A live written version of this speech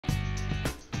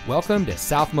Welcome to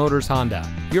South Motors Honda,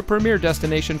 your premier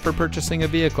destination for purchasing a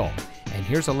vehicle. And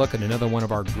here's a look at another one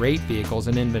of our great vehicles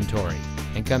in inventory,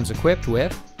 and comes equipped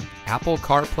with Apple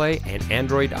CarPlay and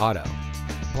Android Auto,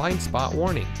 blind spot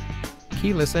warning,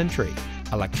 keyless entry,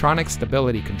 electronic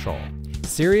stability control,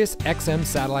 Sirius XM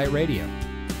satellite radio,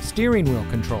 steering wheel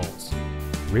controls,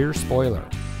 rear spoiler,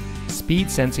 speed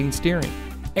sensing steering,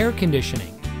 air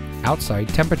conditioning, outside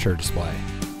temperature display,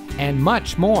 and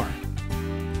much more.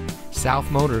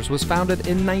 South Motors was founded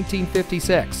in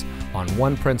 1956 on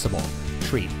one principle: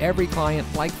 treat every client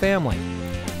like family.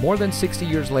 More than 60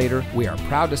 years later, we are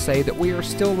proud to say that we are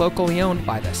still locally owned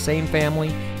by the same family,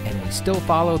 and we still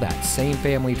follow that same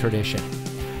family tradition.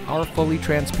 Our fully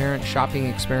transparent shopping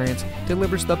experience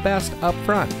delivers the best up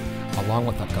front, along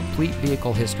with a complete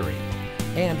vehicle history.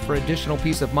 And for additional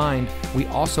peace of mind, we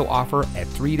also offer a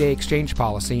 3-day exchange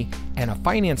policy and a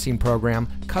financing program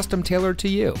custom tailored to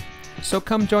you. So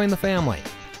come join the family.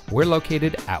 We're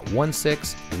located at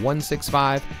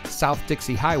 16165 South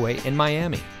Dixie Highway in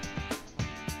Miami.